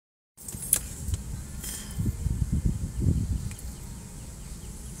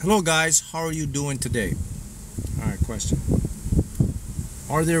Hello guys, how are you doing today? Alright, question.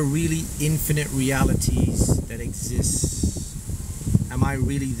 Are there really infinite realities that exist? Am I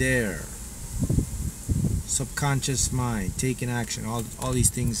really there? Subconscious mind, taking action, all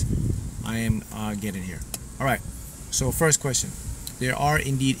these things I am getting here. Alright, so first question. There are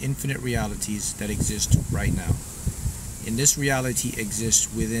indeed infinite realities that exist right now. And this reality exists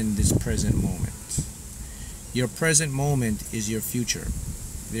within this present moment. Your present moment is your future.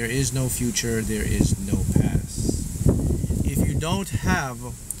 There is no future, there is no past. If you don't have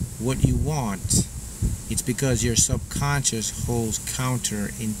what you want, it's because your subconscious holds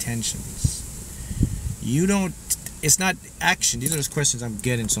counter intentions. It's not action. These are just questions I'm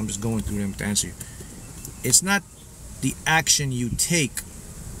getting, so I'm just going through them to answer you. It's not the action you take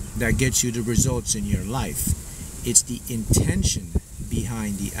that gets you the results in your life. It's the intention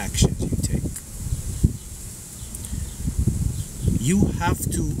behind the actions you take. You have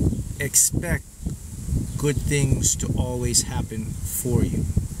to expect good things to always happen for you,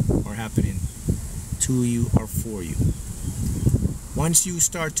 or happening to you or for you. Once you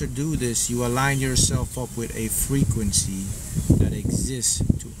start to do this, you align yourself up with a frequency that exists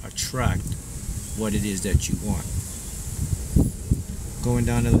to attract what it is that you want. Going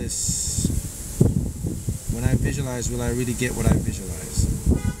down the list. When I visualize, will I really get what I visualize?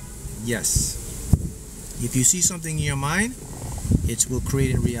 Yes. If you see something in your mind, it will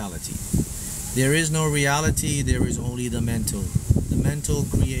create a reality. There is no reality, there is only the mental. The mental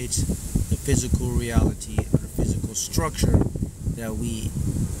creates the physical reality, or the physical structure that we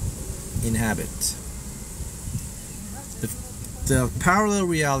inhabit. The parallel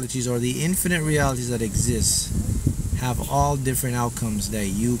realities, or the infinite realities that exist, have all different outcomes that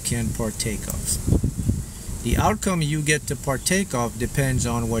you can partake of. The outcome you get to partake of depends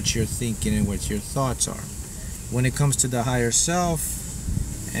on what you're thinking and what your thoughts are. When it comes to the higher self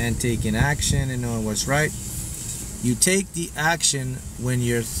and taking action and knowing what's right, you take the action when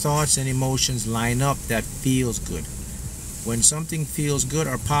your thoughts and emotions line up that feels good. When something feels good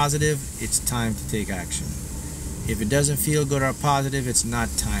or positive, it's time to take action. If it doesn't feel good or positive, it's not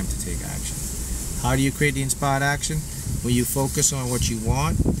time to take action. How do you create the inspired action? When you focus on what you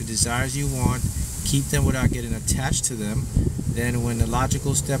want, the desires you want, keep them without getting attached to them. Then when the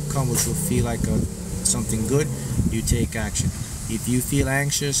logical step comes, which will feel like something good, you take action. If you feel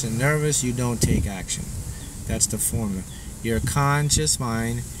anxious and nervous, you don't take action. That's the formula. Your conscious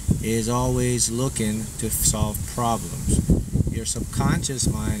mind is always looking to solve problems. Your subconscious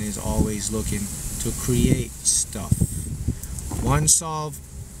mind is always looking to create stuff. One solve,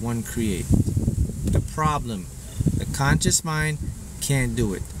 one create. The problem, the conscious mind can't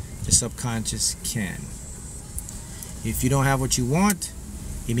do it. The subconscious can. If you don't have what you want,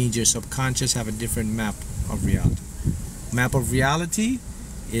 it means your subconscious have a different map of reality. Map of reality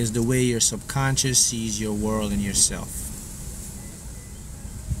is the way your subconscious sees your world and yourself.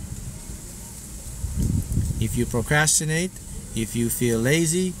 If you procrastinate, if you feel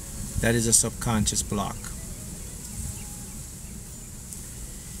lazy, that is a subconscious block.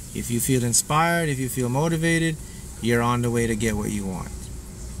 If you feel inspired, if you feel motivated, you're on the way to get what you want.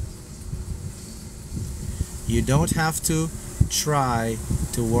 You don't have to try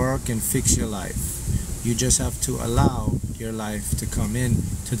to work and fix your life. You just have to allow your life to come in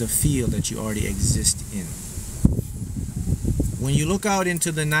to the field that you already exist in. When you look out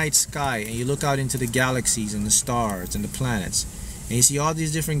into the night sky and you look out into the galaxies and the stars and the planets, and you see all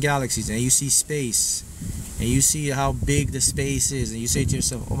these different galaxies, and you see space, and you see how big the space is, and you say to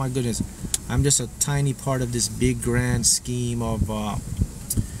yourself, oh my goodness, I'm just a tiny part of this big grand scheme of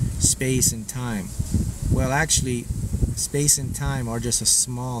space and time. Well, actually, space and time are just a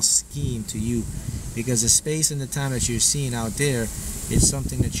small scheme to you, because the space and the time that you're seeing out there is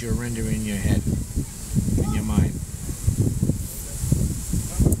something that you're rendering in your head, in your mind.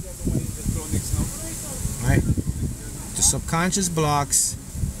 Right? The subconscious blocks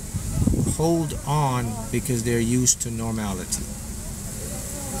hold on because they're used to normality.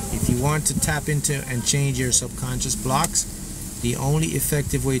 If you want to tap into and change your subconscious blocks, the only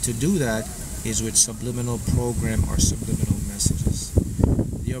effective way to do that is with subliminal program or subliminal messages.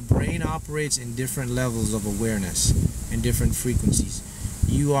 Your brain operates in different levels of awareness and different frequencies.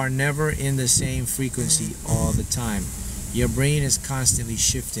 You are never in the same frequency all the time. Your brain is constantly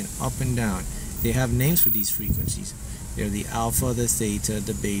shifting up and down. They have names for these frequencies. They're the alpha, the theta,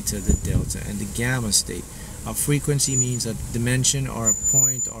 the beta, the delta, and the gamma state. A frequency means a dimension or a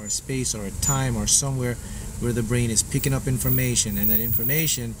point or a space or a time or somewhere where the brain is picking up information, and that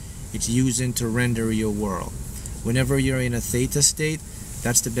information it's using to render your world. Whenever you're in a theta state,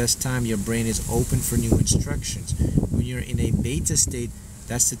 that's the best time your brain is open for new instructions. When you're in a beta state,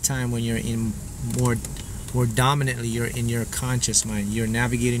 That's the time when you're in more dominantly, you're in your conscious mind. You're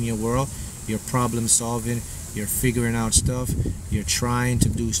navigating your world, you're problem solving, you're figuring out stuff, you're trying to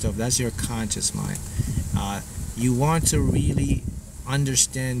do stuff. That's your conscious mind. You want to really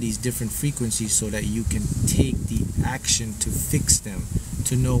understand these different frequencies so that you can take the action to fix them,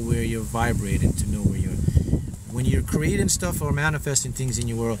 to know where you're vibrating, to know where you're. When you're creating stuff or manifesting things in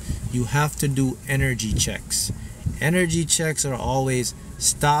your world, you have to do energy checks. Energy checks are always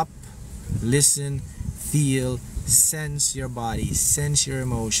stop, listen, feel, sense your body, sense your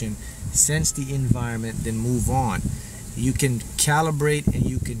emotion, sense the environment, then move on. You can calibrate and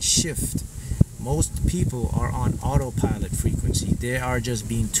you can shift. Most people are on autopilot frequency. They are just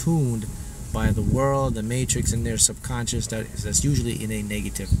being tuned by the world, the matrix, and their subconscious that's usually in a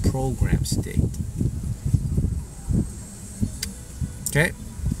negative program state. Okay?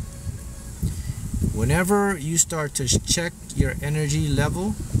 Whenever you start to check your energy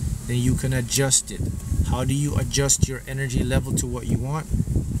level, then you can adjust it. How do you adjust your energy level to what you want?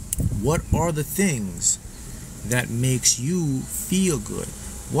 What are the things that makes you feel good?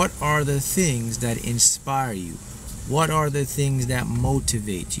 What are the things that inspire you? What are the things that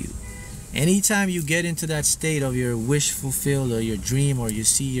motivate you? Anytime you get into that state of your wish fulfilled or your dream or you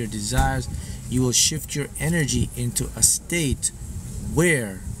see your desires, you will shift your energy into a state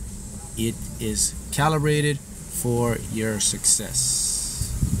where it is calibrated for your success.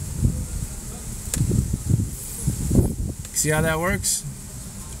 See how that works?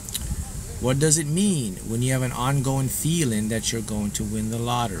 What does it mean when you have an ongoing feeling that you're going to win the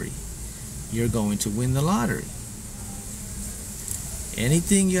lottery? You're going to win the lottery.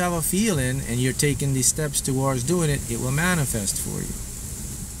 Anything you have a feeling and you're taking the steps towards doing it, it will manifest for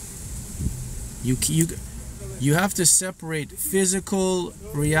you. You have to separate physical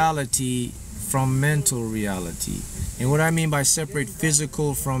reality from mental reality. And what I mean by separate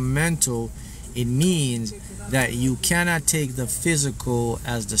physical from mental, it means that you cannot take the physical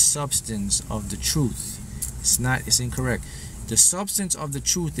as the substance of the truth. It's incorrect. The substance of the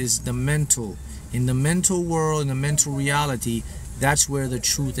truth is the mental. In the mental world, in the mental reality, that's where the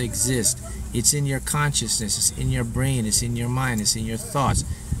truth exists. It's in your consciousness, it's in your brain, it's in your mind, it's in your thoughts.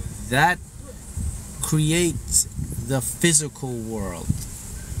 That creates the physical world.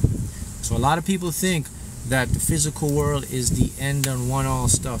 So a lot of people think that the physical world is the end and one all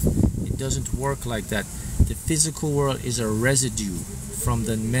stuff. It doesn't work like that. The physical world is a residue from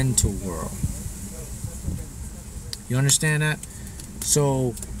the mental world. You understand that?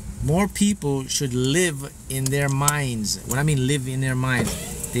 So more people should live in their minds. When I mean live in their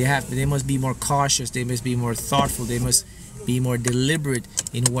minds, they must be more cautious, they must be more thoughtful, they must be more deliberate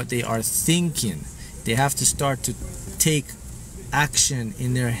in what they are thinking. They have to start to take action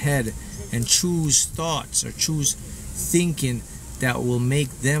in their head and choose thoughts or choose thinking that will make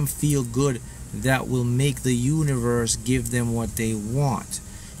them feel good, that will make the universe give them what they want.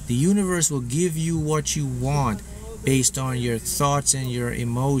 The universe will give you what you want based on your thoughts and your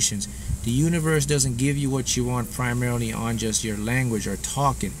emotions. The universe doesn't give you what you want primarily on just your language or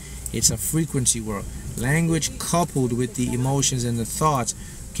talking. It's a frequency world. Language coupled with the emotions and the thoughts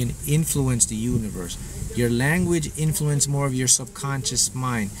can influence the universe. Your language influences more of your subconscious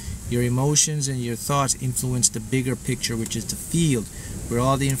mind. Your emotions and your thoughts influence the bigger picture, which is the field where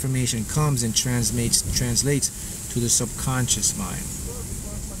all the information comes and translates to the subconscious mind.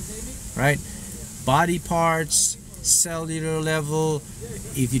 Right? Body parts, cellular level,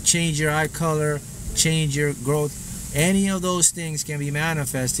 if you change your eye color, change your growth, any of those things can be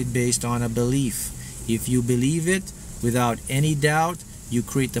manifested based on a belief. If you believe it without any doubt, you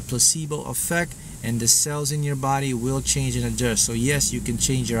create the placebo effect and the cells in your body will change and adjust. So yes, you can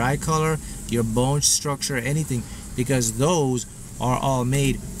change your eye color, your bone structure, anything, because those are all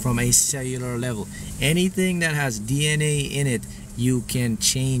made from a cellular level. Anything that has DNA in it, you can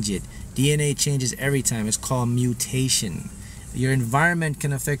change it. DNA changes every time. It's called mutation. Your environment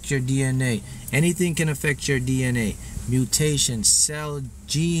can affect your DNA. Anything can affect your DNA. Mutation, cell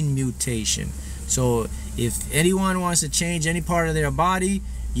gene mutation. So if anyone wants to change any part of their body,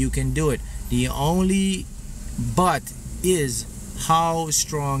 you can do it. The only but is how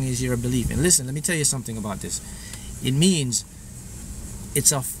strong is your belief. And listen, let me tell you something about this. It means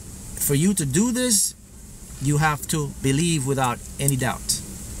for you to do this, you have to believe without any doubt.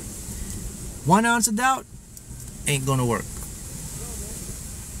 1 ounce of doubt ain't gonna work.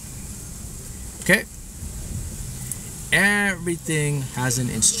 Okay? Everything has an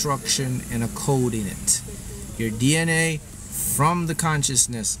instruction and a code in it. Your DNA from the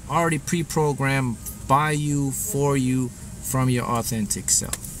consciousness already pre-programmed by you, for you, from your authentic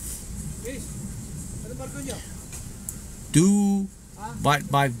self. Do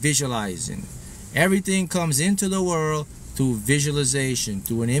but by visualizing. Everything comes into the world through visualization,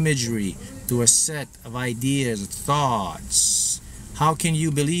 through an imagery, through a set of ideas, thoughts. How can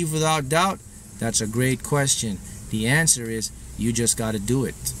you believe without doubt? That's a great question. The answer is you just got to do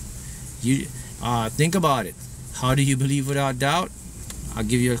it. You think about it. How do you believe without doubt? I'll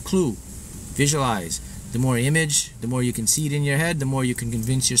give you a clue. Visualize. The more image, the more you can see it in your head, the more you can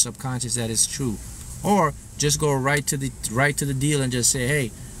convince your subconscious that it's true. Or just go right to the deal and just say,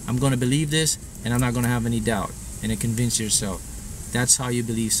 hey, I'm going to believe this and I'm not going to have any doubt. And then convince yourself. That's how you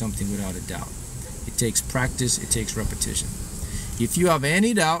believe something without a doubt. It takes practice, it takes repetition. If you have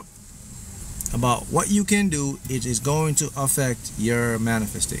any doubt about what you can do, it is going to affect your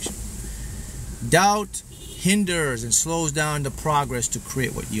manifestation. Doubt hinders and slows down the progress to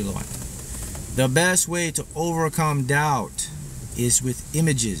create what you want. The best way to overcome doubt is with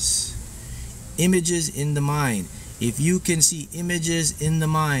images. Images in the mind. If you can see images in the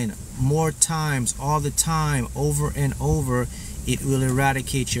mind more times, all the time, over and over, it will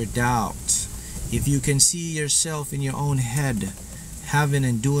eradicate your doubt. If you can see yourself in your own head, having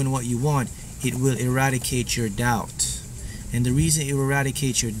and doing what you want, it will eradicate your doubt. And the reason it will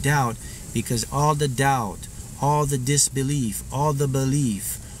eradicate your doubt, because all the doubt, all the disbelief, all the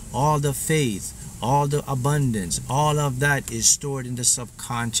belief, all the faith, all the abundance, all of that is stored in the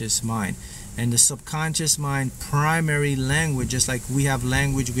subconscious mind. And the subconscious mind primary language, just like we have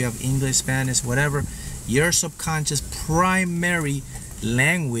language, we have English, Spanish, whatever, your subconscious primary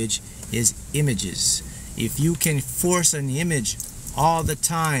language is images. If you can force an image all the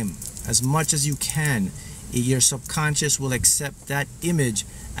time, as much as you can, your subconscious will accept that image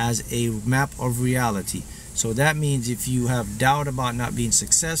as a map of reality. So that means if you have doubt about not being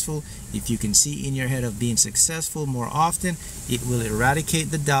successful, if you can see in your head of being successful more often, it will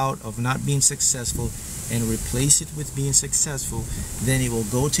eradicate the doubt of not being successful and replace it with being successful. Then it will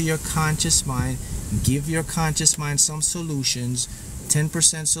go to your conscious mind, give your conscious mind some solutions,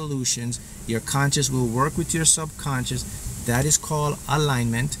 10% solutions. Your conscious will work with your subconscious. That is called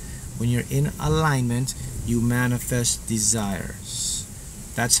alignment. When you're in alignment, you manifest desires.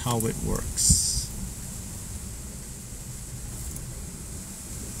 That's how it works.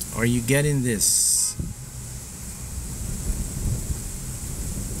 Are you getting this?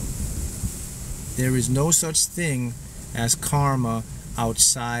 There is no such thing as karma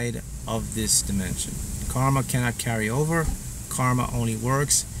outside of this dimension. Karma cannot carry over. Karma only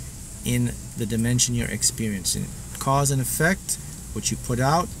works in the dimension you're experiencing. Cause and effect, what you put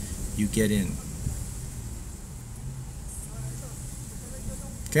out, you get in.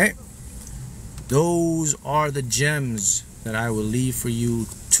 Okay? Those are the gems that I will leave for you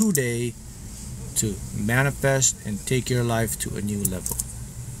today to manifest and take your life to a new level.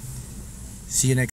 See you next time.